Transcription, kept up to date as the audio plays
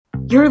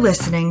You're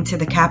listening to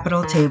The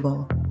Capital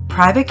Table.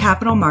 Private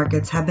capital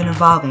markets have been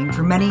evolving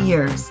for many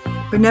years,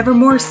 but never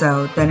more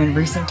so than in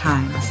recent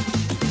times.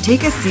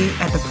 Take a seat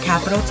at the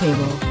Capital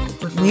Table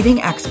with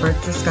leading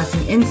experts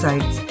discussing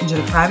insights into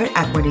the private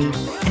equity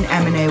and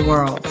M&A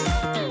worlds,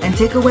 and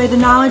take away the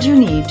knowledge you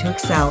need to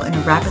excel in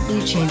a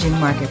rapidly changing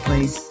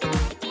marketplace.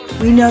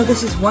 We know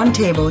this is one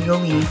table you'll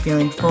leave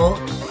feeling full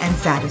and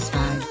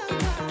satisfied.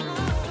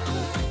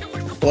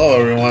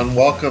 Hello, everyone.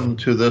 Welcome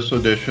to this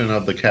edition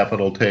of the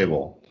Capital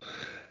Table.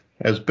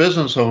 As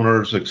business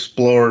owners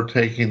explore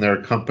taking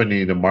their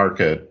company to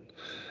market,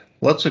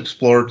 let's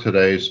explore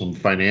today some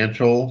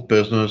financial,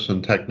 business,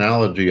 and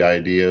technology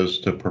ideas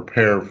to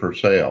prepare for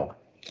sale.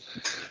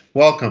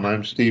 Welcome.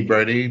 I'm Steve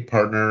Brady,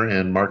 partner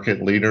and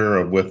market leader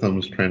of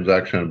Withum's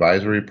Transaction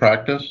Advisory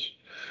Practice.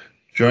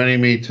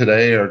 Joining me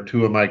today are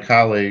two of my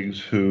colleagues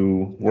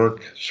who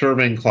work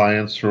serving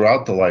clients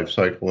throughout the life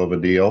cycle of a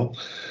deal.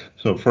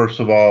 So first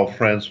of all,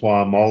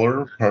 Francois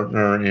Muller,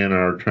 partner in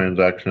our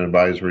Transaction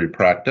Advisory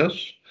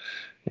Practice,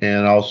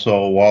 and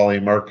also Wally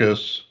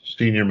Marcus,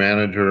 senior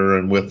manager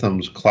in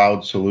Withum's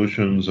Cloud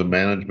Solutions and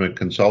Management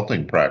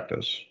Consulting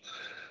Practice.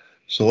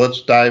 So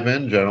let's dive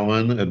in,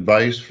 gentlemen.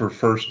 Advice for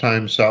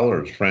first-time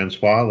sellers.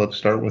 Francois, let's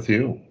start with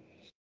you.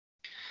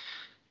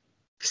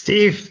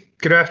 Steve,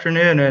 good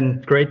afternoon,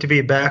 and great to be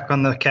back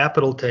on the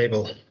Capital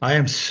Table. I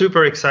am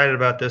super excited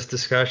about this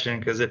discussion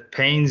because it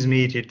pains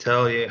me to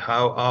tell you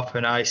how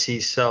often I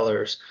see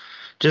sellers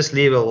just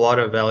leave a lot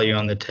of value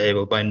on the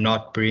table by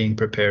not being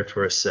prepared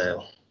for a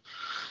sale.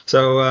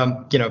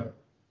 So,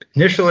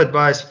 initial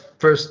advice,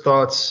 first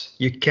thoughts,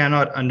 you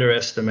cannot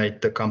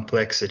underestimate the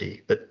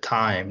complexity, the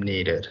time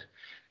needed,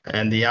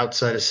 and the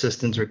outside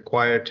assistance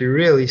required to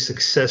really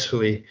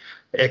successfully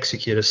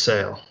execute a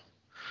sale.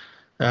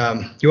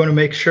 You want to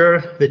make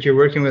sure that you're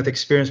working with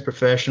experienced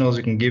professionals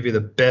who can give you the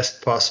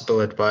best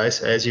possible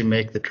advice as you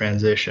make the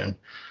transition.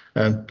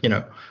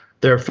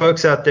 There are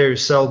folks out there who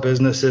sell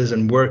businesses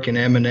and work in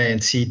M&A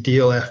and see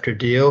deal after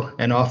deal.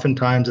 And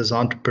oftentimes as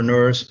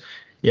entrepreneurs,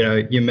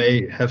 you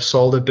may have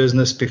sold a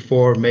business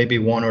before, maybe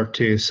one or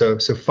two. So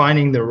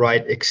finding the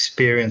right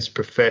experienced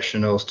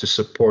professionals to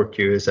support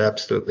you is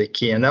absolutely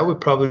key. And that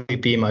would probably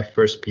be my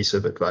first piece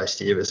of advice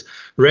to you is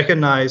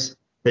recognize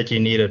that you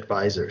need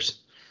advisors.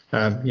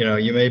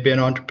 You may be an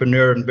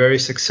entrepreneur and very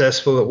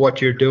successful at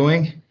what you're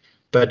doing,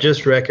 but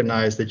just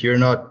recognize that you're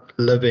not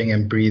living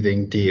and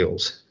breathing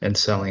deals and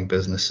selling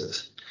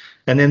businesses.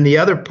 And then the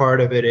other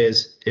part of it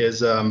is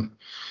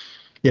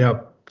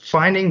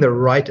finding the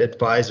right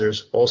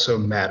advisors also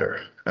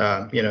matter.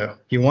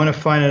 You want to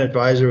find an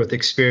advisor with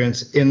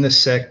experience in the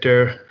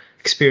sector,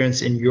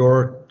 experience in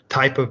your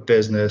type of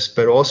business,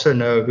 but also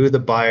know who the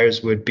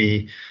buyers would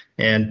be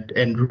and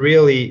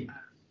really,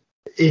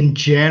 in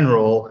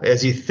general,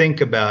 as you think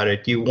about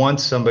it, you want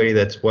somebody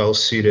that's well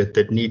suited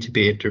that need to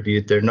be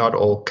interviewed. They're not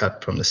all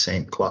cut from the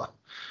same cloth.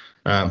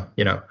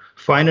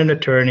 Find an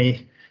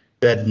attorney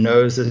that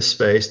knows the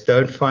space.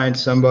 Don't find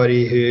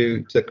somebody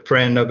who's a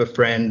friend of a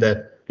friend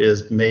that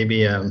is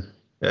maybe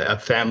a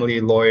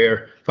family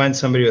lawyer. Find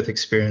somebody with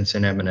experience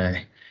in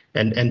M&A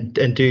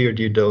and do your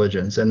due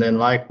diligence. And then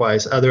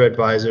likewise, other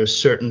advisors,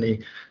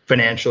 certainly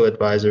financial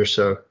advisors.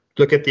 So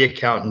look at the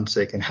accountants.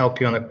 They can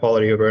help you on the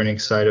quality of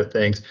earnings side of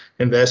things.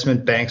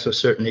 Investment banks are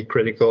certainly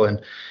critical.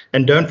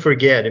 And don't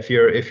forget, if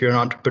you're an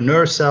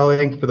entrepreneur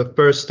selling for the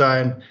first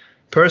time,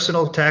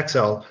 personal tax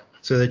help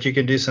so that you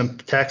can do some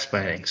tax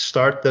planning.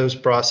 Start those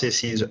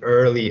processes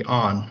early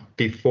on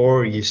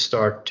before you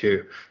start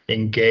to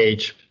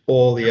engage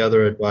all the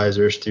other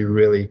advisors to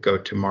really go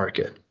to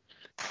market.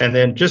 And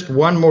then just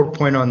one more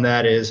point on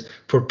that is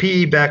for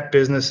PE-backed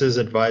businesses,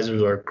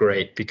 advisors are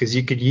great because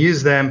you could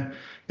use them.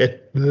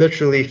 It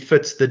literally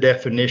fits the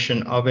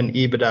definition of an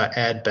EBITDA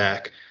add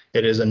back.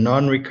 It is a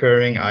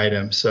non-recurring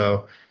item.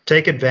 So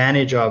take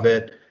advantage of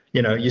it.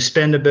 You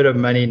spend a bit of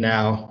money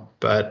now,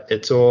 but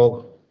it's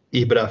all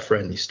EBITDA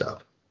friendly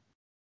stuff.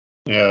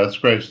 Yeah, that's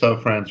great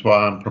stuff,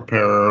 Francois. And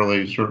prepare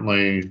early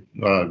certainly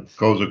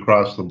goes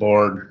across the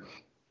board.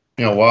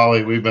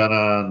 Wally, we've been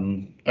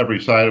on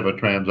every side of a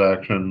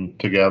transaction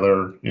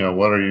together.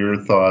 What are your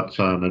thoughts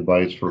on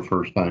advice for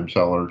first-time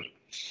sellers?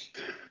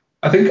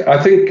 I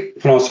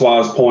think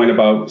Francois' point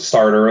about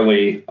start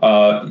early,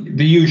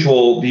 the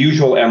usual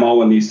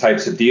MO in these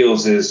types of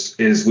deals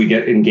is we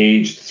get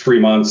engaged 3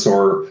 months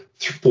or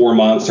 4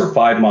 months or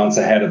 5 months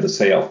ahead of the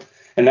sale.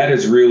 And that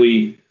is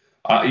really,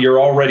 you're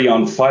already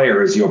on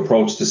fire as you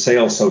approach the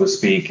sale, so to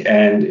speak.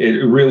 And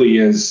it really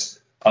is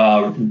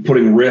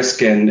putting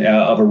risk and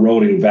of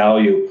eroding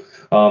value.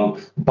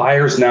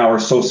 Buyers now are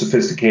so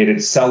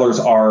sophisticated.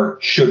 Sellers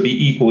should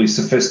be equally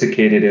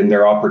sophisticated in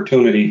their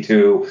opportunity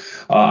to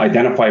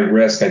identify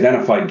risk,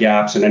 identify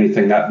gaps, and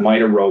anything that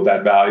might erode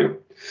that value.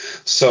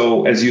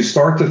 So as you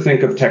start to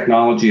think of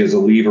technology as a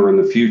lever in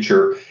the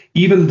future,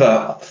 even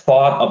the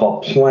thought of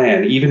a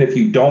plan, even if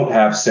you don't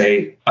have,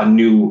 say, a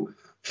new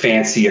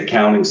fancy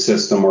accounting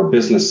system or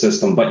business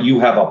system, but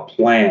you have a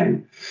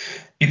plan.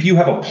 If you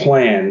have a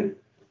plan,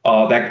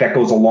 that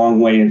goes a long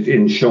way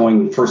in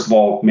showing, first of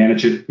all,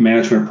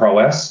 management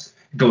prowess,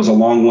 It goes a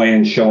long way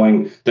in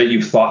showing that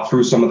you've thought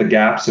through some of the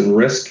gaps and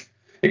risk.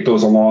 It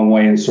goes a long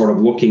way in sort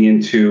of looking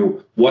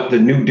into what the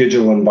new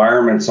digital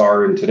environments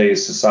are in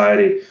today's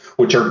society,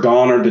 which are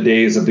gone are the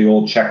days of the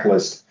old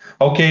checklist.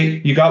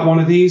 Okay, you got one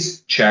of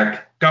these?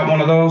 Check. Got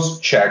one of those?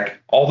 Check.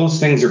 All those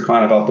things are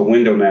kind of out the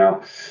window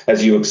now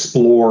as you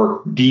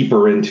explore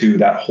deeper into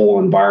that whole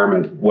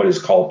environment, what is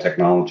called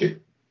technology.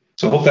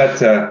 So I hope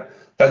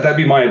that'd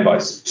be my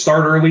advice.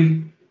 Start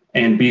early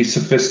and be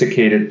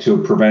sophisticated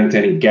to prevent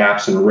any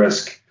gaps and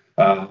risk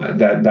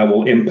that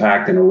will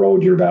impact and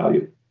erode your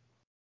value.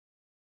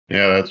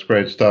 Yeah, that's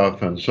great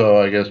stuff. And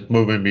so I guess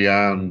moving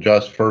beyond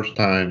just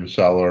first-time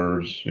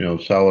sellers,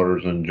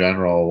 sellers in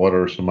general, what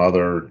are some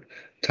other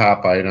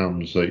top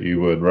items that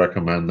you would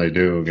recommend they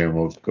do? Again,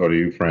 we'll go to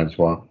you,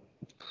 Francois.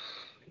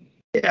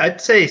 Yeah,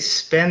 I'd say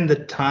spend the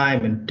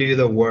time and do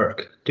the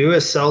work. Do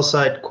a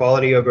sell-side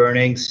quality of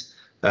earnings.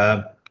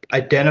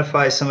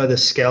 Identify some of the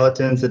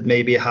skeletons that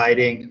may be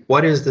hiding.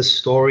 What is the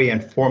story,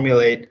 and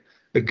formulate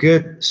a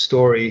good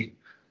story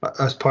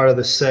as part of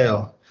the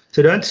sale.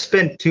 So don't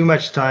spend too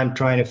much time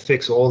trying to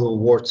fix all the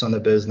warts on the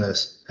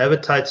business. Have a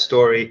tight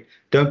story.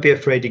 Don't be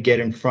afraid to get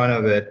in front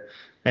of it,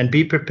 and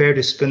be prepared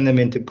to spin them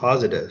into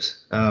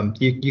positives.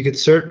 You could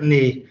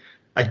certainly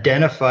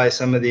identify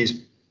some of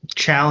these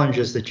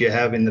challenges that you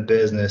have in the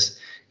business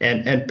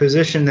and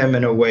position them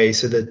in a way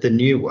so that the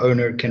new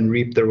owner can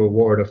reap the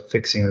reward of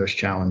fixing those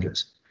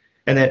challenges.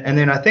 And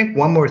then I think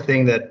one more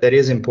thing that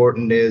is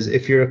important is,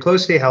 if you're a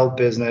closely held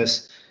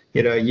business,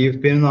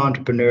 you've been an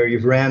entrepreneur,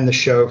 you've ran the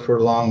show for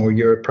long, or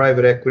you're a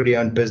private equity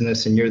owned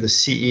business and you're the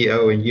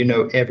CEO and you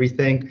know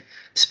everything,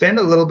 spend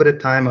a little bit of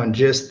time on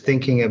just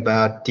thinking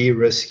about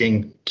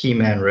de-risking key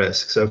man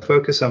risk. So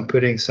focus on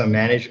putting some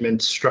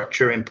management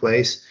structure in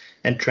place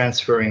and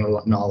transferring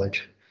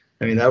knowledge.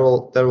 I mean, that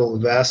will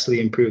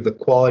vastly improve the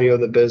quality of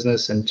the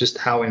business and just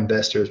how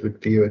investors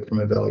would view it from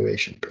a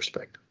valuation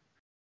perspective.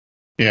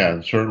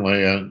 Yeah,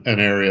 certainly an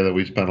area that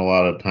we spend a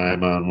lot of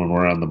time on when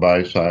we're on the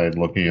buy side,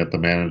 looking at the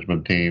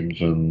management teams,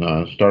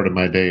 and started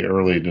my day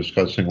early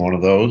discussing one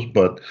of those.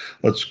 But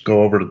let's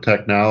go over to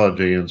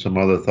technology and some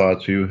other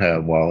thoughts you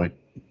have, Wally.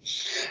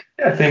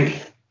 I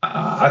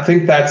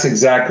think that's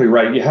exactly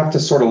right. You have to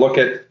sort of look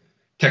at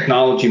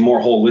technology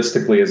more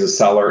holistically as a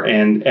seller,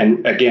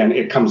 and again,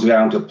 it comes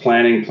down to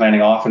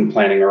planning often,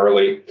 planning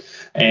early,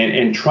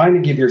 and trying to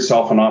give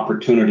yourself an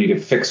opportunity to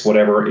fix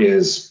whatever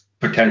is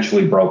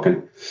potentially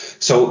broken.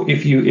 So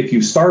if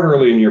you start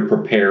early and you're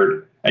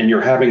prepared and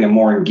you're having a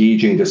more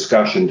engaging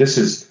discussion, this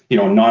is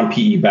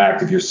non-PE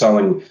backed. If you're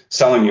selling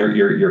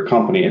your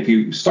company, if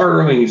you start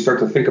early and you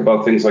start to think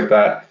about things like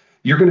that,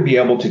 you're going to be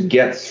able to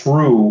get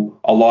through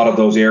a lot of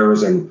those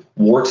errors and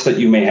warts that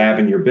you may have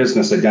in your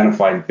business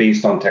identified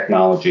based on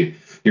technology.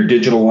 Your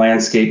digital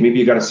landscape, maybe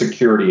you got a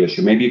security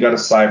issue, maybe you got a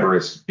cyber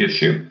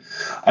issue.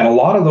 And a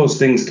lot of those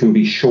things can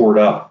be shored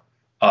up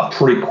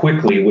pretty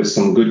quickly with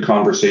some good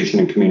conversation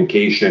and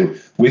communication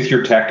with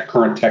your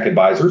current tech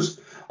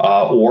advisors,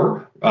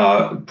 or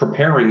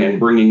preparing and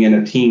bringing in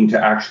a team to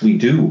actually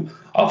do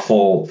a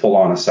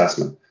full-on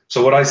assessment.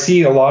 So what I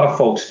see a lot of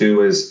folks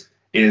do is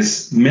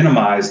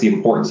minimize the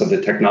importance of the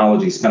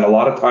technology, spend a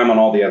lot of time on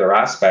all the other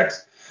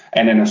aspects,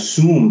 and then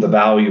assume the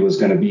value is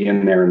going to be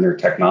in there in their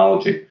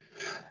technology.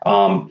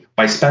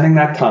 By spending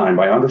that time,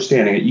 by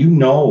understanding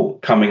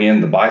it, coming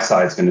in, the buy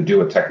side is going to do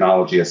a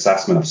technology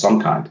assessment of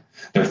some kind.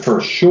 They're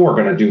for sure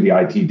going to do the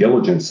IT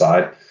diligence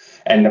side.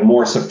 And the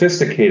more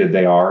sophisticated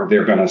they are,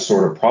 they're going to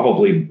sort of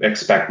probably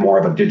expect more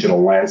of a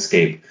digital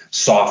landscape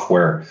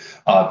software.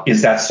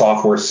 Is that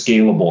software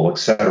scalable, et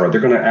cetera?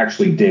 They're going to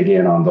actually dig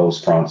in on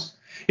those fronts.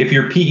 If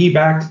you're PE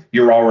backed,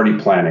 you're already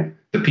planning.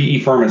 The PE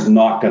firm is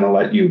not going to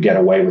let you get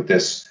away with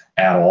this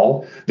at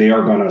all. They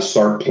are going to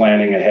start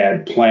planning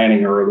ahead,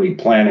 planning early,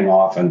 planning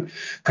often,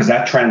 because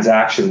that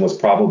transaction was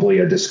probably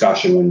a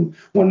discussion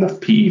when the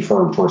PE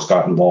firm first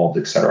got involved,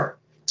 et cetera.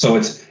 So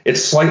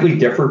it's slightly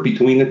different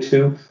between the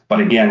two,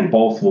 but again,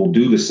 both will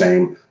do the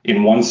same.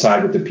 In one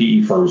side with the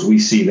PE firms, we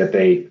see that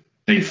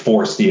they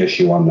force the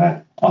issue on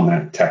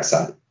that tech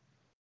side.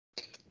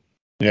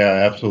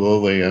 Yeah,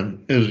 absolutely.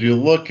 And as you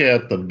look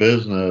at the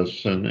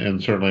business,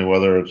 and certainly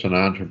whether it's an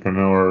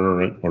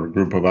entrepreneur or a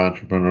group of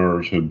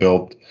entrepreneurs who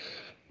built,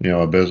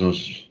 a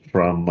business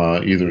from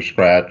either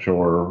scratch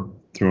or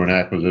through an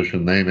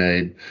acquisition they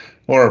made,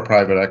 or a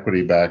private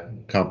equity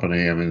backed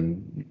company, I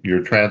mean,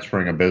 you're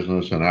transferring a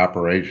business and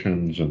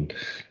operations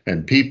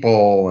and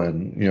people,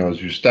 and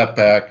as you step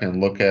back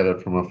and look at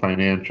it from a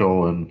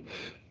financial and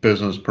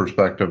business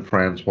perspective,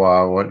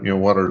 Francois,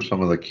 what are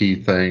some of the key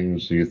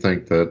things you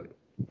think that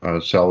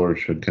sellers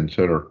should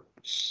consider?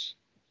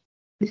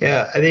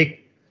 Yeah, I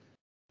think,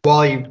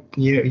 well,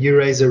 you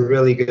raise a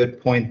really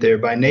good point there.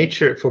 By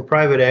nature, for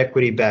private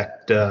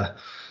equity-backed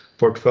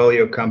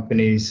portfolio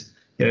companies,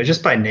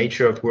 just by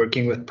nature of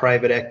working with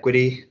private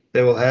equity,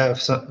 they will have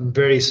some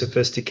very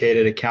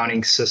sophisticated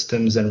accounting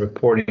systems and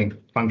reporting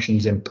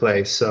functions in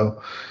place.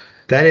 So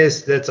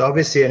that's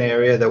obviously an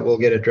area that will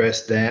get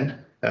addressed then,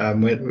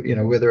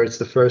 whether it's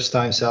the first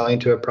time selling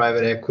to a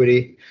private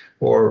equity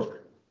or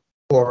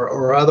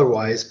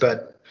otherwise.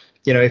 But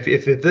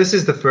if this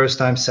is the first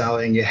time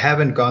selling, you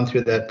haven't gone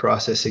through that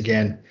process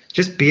again,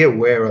 just be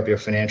aware of your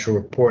financial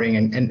reporting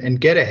and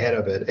get ahead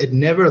of it. It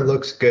never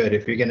looks good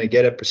if you're going to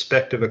get a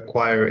prospective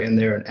acquirer in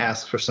there and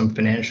ask for some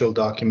financial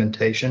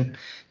documentation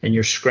and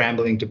you're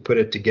scrambling to put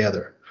it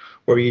together,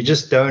 or you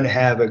just don't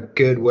have a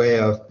good way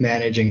of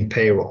managing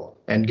payroll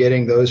and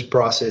getting those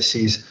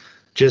processes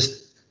just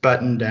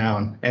buttoned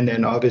down. And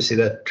then obviously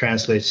that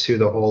translates to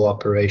the whole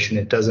operation.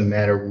 It doesn't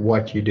matter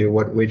what you do,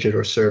 what widget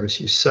or service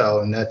you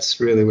sell. And that's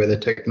really where the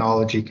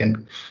technology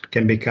can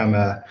become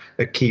a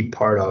key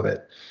part of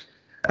it.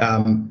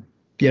 The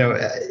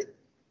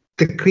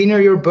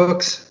cleaner your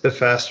books, the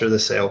faster the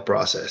sale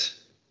process.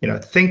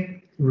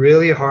 Think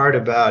really hard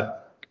about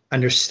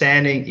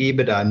understanding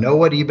EBITDA, know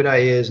what EBITDA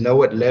is, know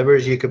what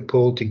levers you could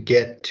pull to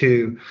get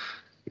to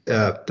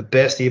the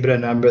best EBITDA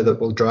number that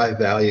will drive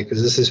value,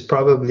 because this is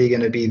probably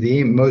going to be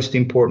the most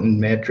important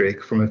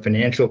metric from a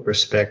financial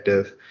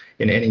perspective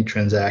in any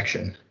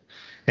transaction.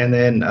 And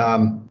then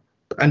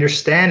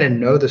understand and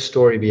know the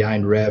story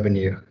behind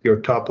revenue, your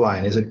top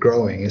line. Is it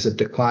growing? Is it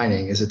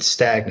declining? Is it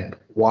stagnant?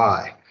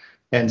 Why?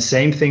 And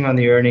same thing on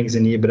the earnings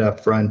and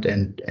EBITDA front,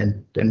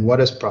 and what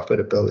does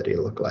profitability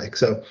look like?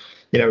 So,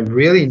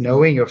 really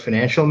knowing your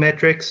financial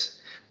metrics,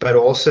 but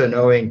also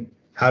knowing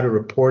how to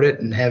report it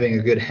and having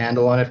a good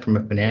handle on it from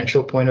a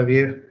financial point of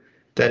view,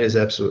 that is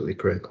absolutely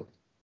critical.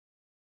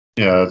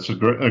 Yeah, it's a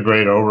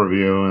great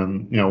overview.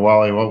 And,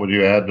 Wally, what would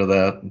you add to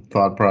that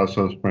thought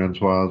process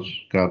Francois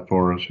got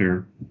for us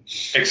here?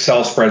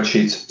 Excel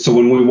spreadsheets. So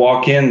when we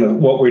walk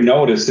in, what we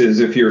notice is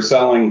if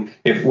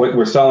what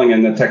we're selling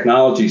in the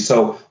technology.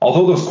 So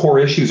although those core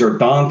issues are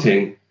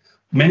daunting,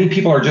 many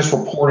people are just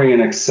reporting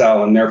in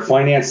Excel, and their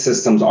finance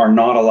systems are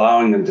not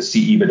allowing them to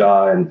see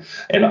EBITDA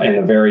and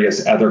the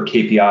various other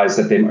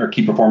KPIs or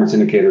key performance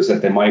indicators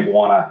that they might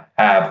want to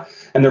have.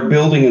 And they're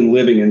building and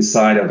living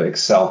inside of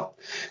Excel,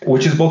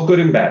 which is both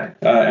good and bad.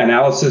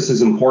 Analysis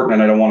is important,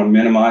 and I don't want to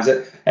minimize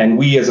it. And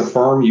we as a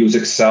firm use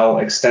Excel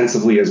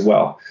extensively as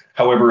well.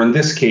 However, in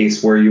this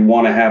case, where you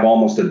want to have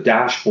almost a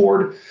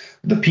dashboard,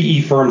 the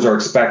PE firms are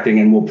expecting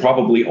and will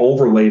probably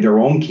overlay their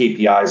own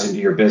KPIs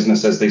into your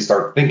business as they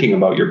start thinking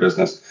about your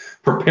business.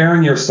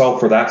 Preparing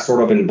yourself for that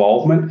sort of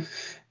involvement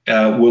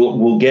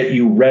will get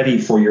you ready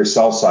for your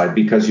sell side,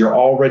 because you're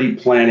already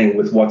planning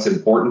with what's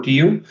important to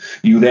you.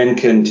 You then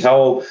can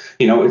tell,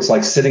 it's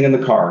like sitting in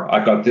the car.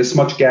 I've got this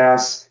much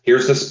gas.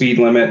 Here's the speed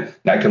limit.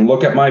 I can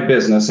look at my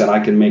business and I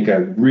can make a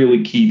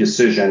really key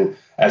decision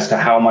as to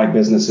how my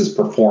business is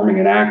performing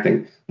and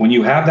acting. When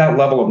you have that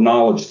level of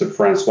knowledge, to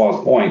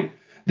Francois' point,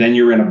 then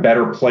you're in a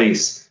better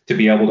place to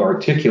be able to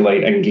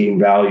articulate and gain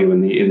value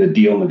in the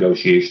deal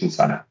negotiation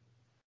side.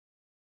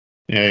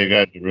 Yeah, you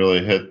guys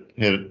really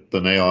hit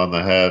the nail on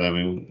the head. I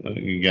mean,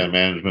 you got a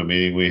management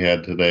meeting we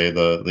had today.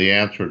 The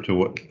answer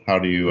to how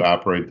do you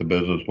operate the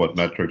business, what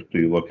metrics do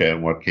you look at,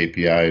 and what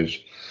KPIs,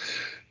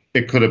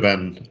 it could have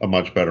been a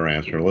much better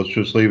answer. Let's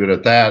just leave it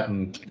at that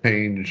and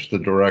change the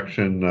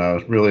direction,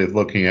 really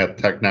looking at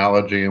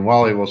technology. And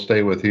Wally, we'll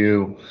stay with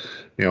you.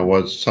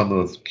 What's some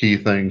of the key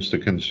things to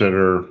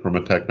consider from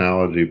a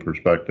technology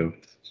perspective?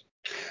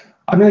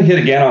 I'm going to hit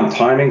again on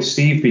timing,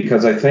 Steve,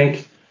 because I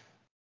think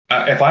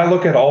if I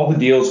look at all the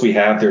deals we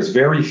have, there's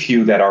very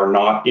few that are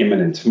not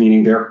imminent,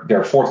 meaning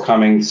they're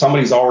forthcoming.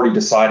 Somebody's already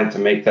decided to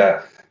make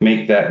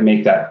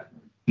that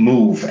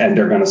move and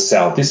they're going to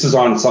sell. This is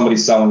on somebody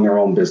selling their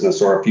own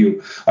business or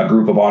a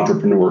group of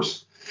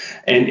entrepreneurs.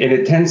 And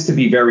it tends to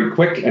be very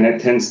quick, and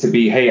it tends to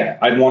be, hey,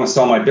 I'd want to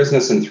sell my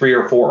business in 3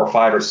 or 4 or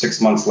 5 or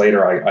 6 months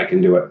later, I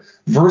can do it.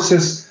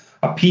 Versus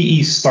a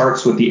PE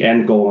starts with the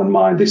end goal in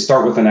mind. They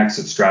start with an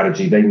exit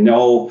strategy. They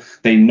know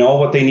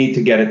what they need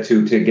to get it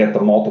to get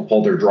the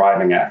multiple they're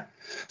driving at.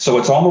 So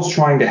it's almost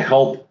trying to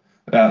help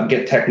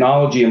get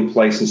technology in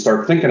place and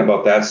start thinking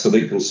about that so that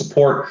you can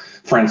support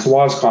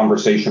Francois'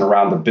 conversation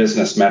around the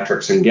business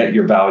metrics and get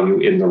your value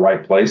in the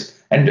right place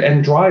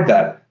and drive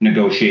that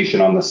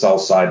negotiation on the sell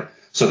side,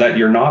 so that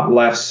you're not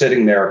left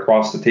sitting there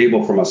across the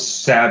table from a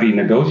savvy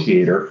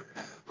negotiator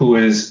who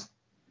has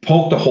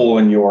poked a hole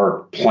in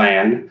your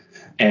plan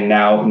and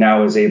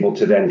now is able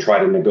to then try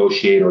to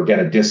negotiate or get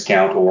a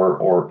discount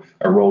or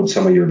erode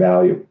some of your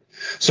value.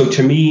 So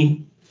to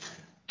me,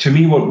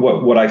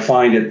 what I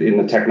find in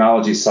the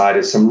technology side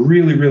is some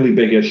really, really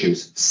big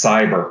issues,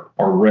 cyber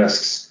or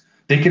risks.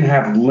 They can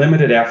have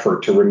limited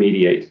effort to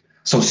remediate.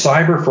 So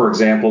cyber, for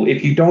example,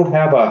 if you don't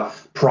have a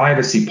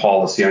privacy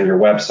policy on your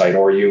website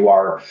or you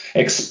are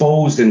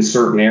exposed in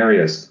certain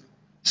areas,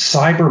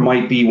 cyber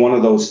might be one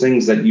of those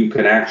things that you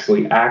can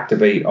actually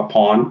activate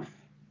upon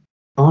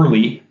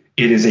early.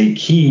 It is a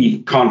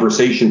key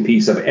conversation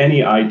piece of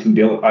any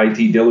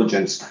IT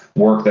diligence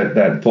work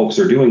that folks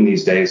are doing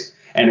these days,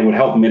 and it would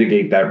help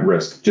mitigate that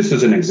risk. Just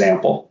as an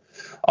example,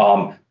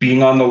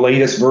 being on the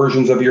latest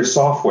versions of your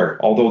software,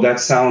 although that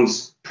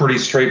sounds pretty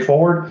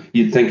straightforward,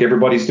 you'd think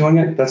everybody's doing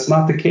it. That's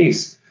not the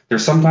case.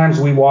 There's sometimes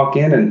we walk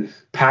in and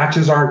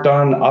patches aren't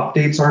done,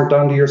 updates aren't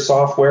done to your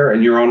software,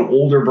 and you're on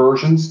older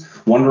versions,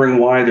 wondering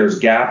why there's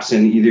gaps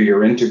in either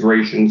your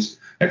integrations,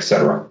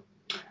 etc.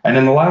 And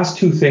then the last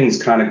two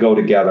things kind of go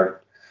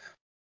together.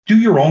 Do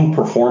your own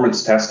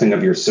performance testing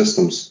of your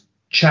systems.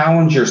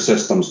 Challenge your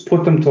systems,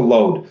 put them to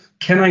load.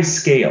 Can I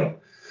scale?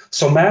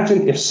 So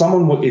imagine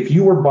if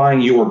you were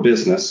buying your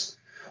business,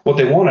 what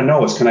they want to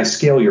know is, can I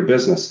scale your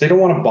business? They don't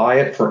want to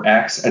buy it for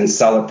X and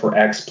sell it for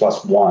X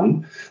plus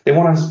one. They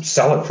want to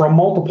sell it for a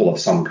multiple of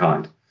some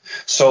kind.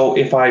 So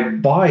if I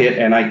buy it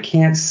and I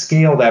can't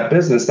scale that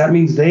business, that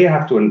means they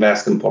have to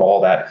invest and put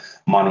all that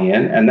money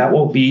in, and that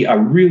will be a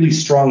really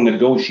strong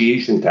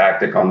negotiation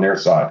tactic on their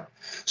side.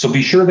 So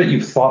be sure that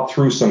you've thought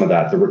through some of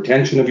that, the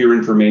retention of your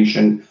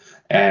information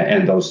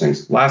and those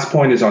things. Last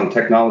point is on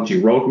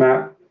technology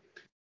roadmap.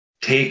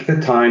 Take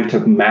the time to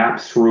map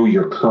through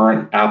your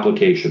current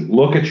application.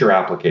 Look at your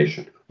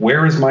application.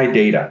 Where is my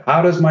data?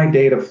 How does my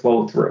data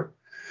flow through?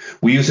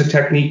 We use a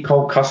technique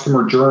called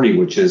customer journey,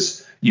 which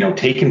is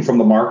taken from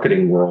the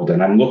marketing world,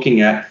 and I'm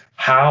looking at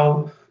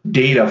how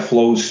data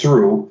flows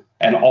through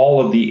and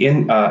all of the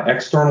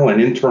external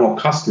and internal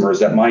customers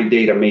that my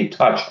data may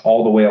touch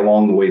all the way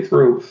along the way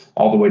through,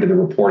 all the way to the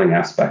reporting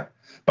aspect.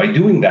 By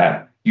doing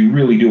that, you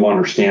really do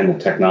understand the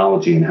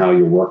technology and how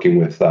you're working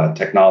with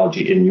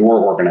technology in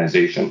your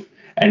organization,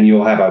 and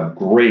you'll have a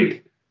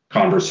great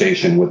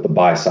conversation with the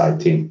buy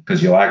side team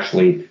because you'll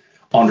actually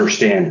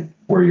understand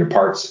where your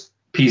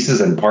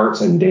pieces and parts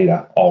and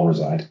data all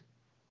reside.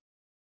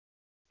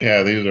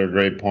 Yeah, these are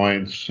great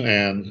points.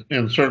 And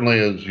certainly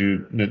as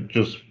you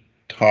just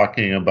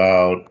talking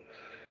about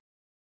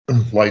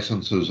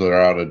licenses that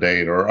are out of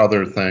date or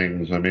other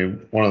things. I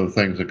mean, one of the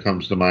things that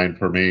comes to mind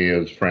for me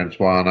is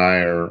Francois and I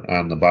are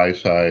on the buy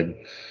side.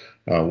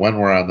 When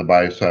we're on the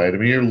buy side, I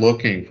mean, you're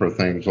looking for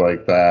things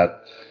like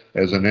that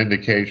as an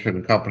indication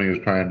a company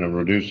is trying to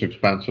reduce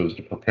expenses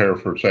to prepare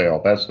for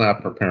sale. That's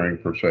not preparing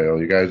for sale.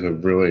 You guys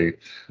have really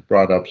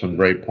brought up some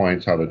great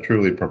points how to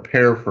truly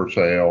prepare for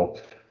sale,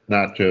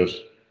 not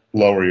just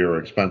lower your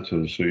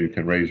expenses so you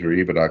can raise your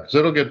EBITDA, because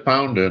it'll get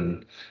found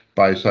in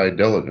buy-side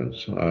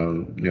diligence.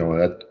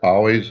 That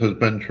always has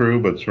been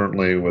true, but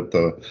certainly with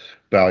the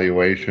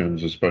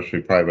valuations,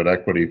 especially private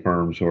equity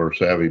firms who are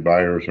savvy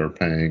buyers are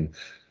paying,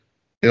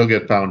 it'll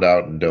get found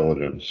out in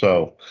diligence.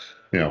 So,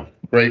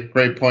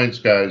 great points,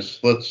 guys.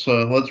 Let's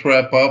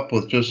wrap up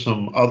with just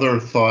some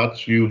other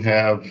thoughts you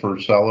have for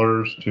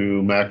sellers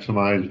to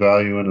maximize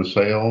value in a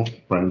sale.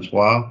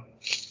 Francois?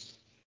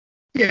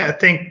 Yeah, I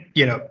think,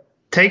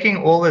 taking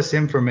all this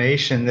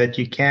information that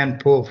you can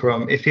pull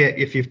from, if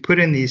you've put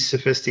in these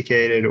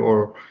sophisticated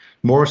or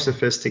more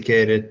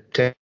sophisticated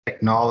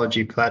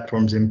technology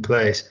platforms in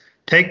place,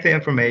 take the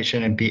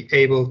information and be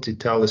able to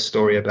tell a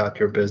story about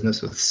your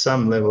business with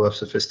some level of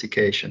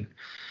sophistication.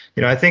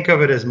 I think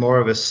of it as more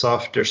of a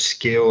softer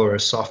skill or a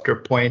softer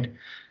point.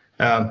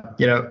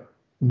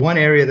 One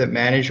area that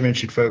management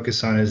should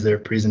focus on is their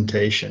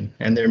presentation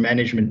and their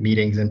management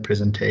meetings and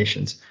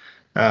presentations.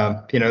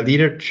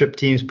 Leadership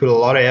teams put a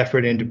lot of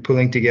effort into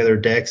pulling together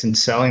decks and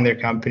selling their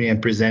company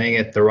and presenting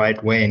it the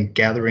right way and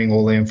gathering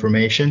all the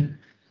information.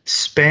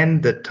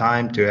 Spend the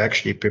time to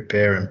actually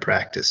prepare and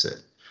practice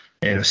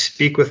it.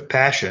 Speak with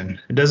passion.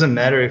 It doesn't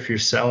matter if you're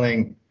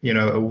selling, a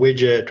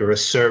widget or a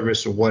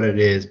service or what it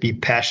is. Be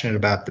passionate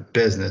about the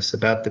business,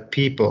 about the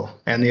people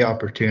and the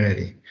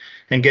opportunity,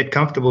 and get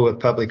comfortable with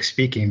public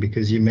speaking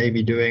because you may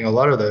be doing a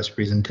lot of those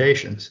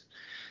presentations.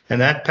 And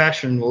that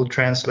passion will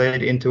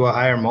translate into a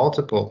higher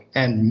multiple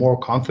and more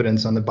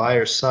confidence on the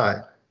buyer's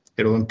side.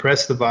 It'll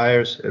impress the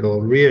buyers.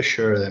 It'll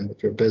reassure them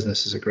that your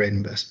business is a great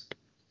investment.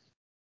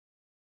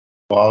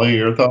 Wally,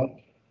 your thoughts?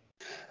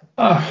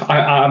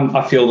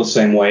 I feel the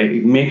same way.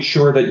 Make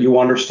sure that you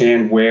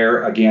understand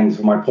where, again,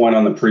 to my point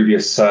on the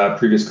previous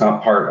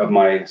part of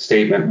my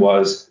statement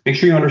was, make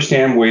sure you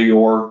understand where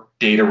your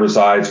data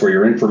resides, where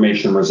your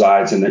information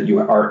resides, and that you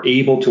are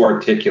able to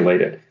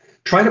articulate it.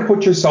 Try to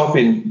put yourself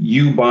in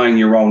you buying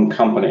your own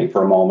company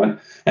for a moment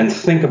and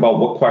think about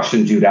what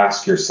questions you'd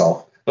ask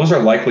yourself. Those are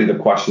likely the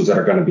questions that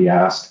are going to be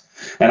asked.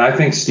 And I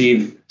think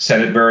Steve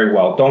said it very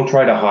well. Don't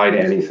try to hide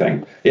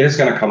anything. It is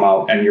going to come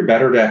out, and you're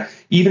better to,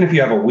 even if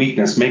you have a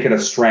weakness, make it a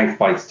strength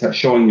by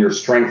showing your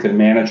strength in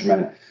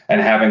management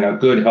and having a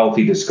good,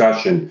 healthy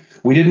discussion.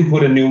 We didn't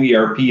put a new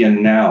ERP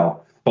in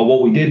now, but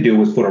what we did do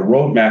was put a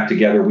roadmap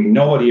together. We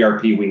know what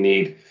ERP we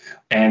need,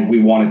 and we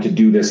wanted to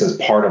do this as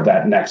part of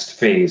that next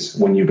phase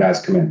when you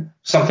guys come in.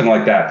 Something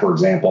like that, for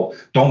example.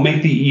 Don't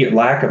make the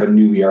lack of a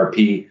new ERP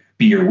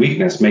be your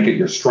weakness. Make it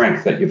your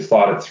strength that you've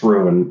thought it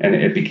through, and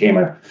it became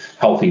a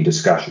healthy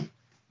discussion.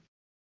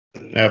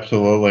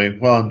 Absolutely.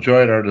 Well,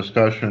 enjoyed our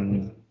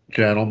discussion,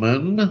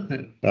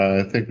 gentlemen.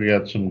 I think we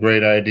got some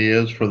great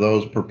ideas for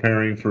those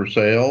preparing for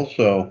sale.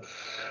 So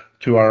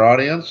to our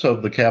audience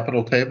of the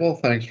Capital Table,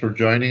 thanks for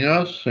joining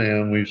us.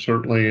 And we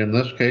certainly, in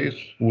this case,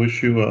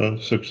 wish you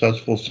a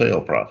successful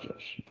sale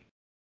process.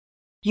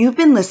 You've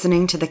been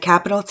listening to the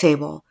Capital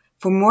Table.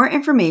 For more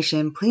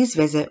information, please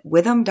visit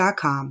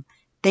withum.com.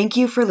 Thank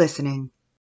you for listening.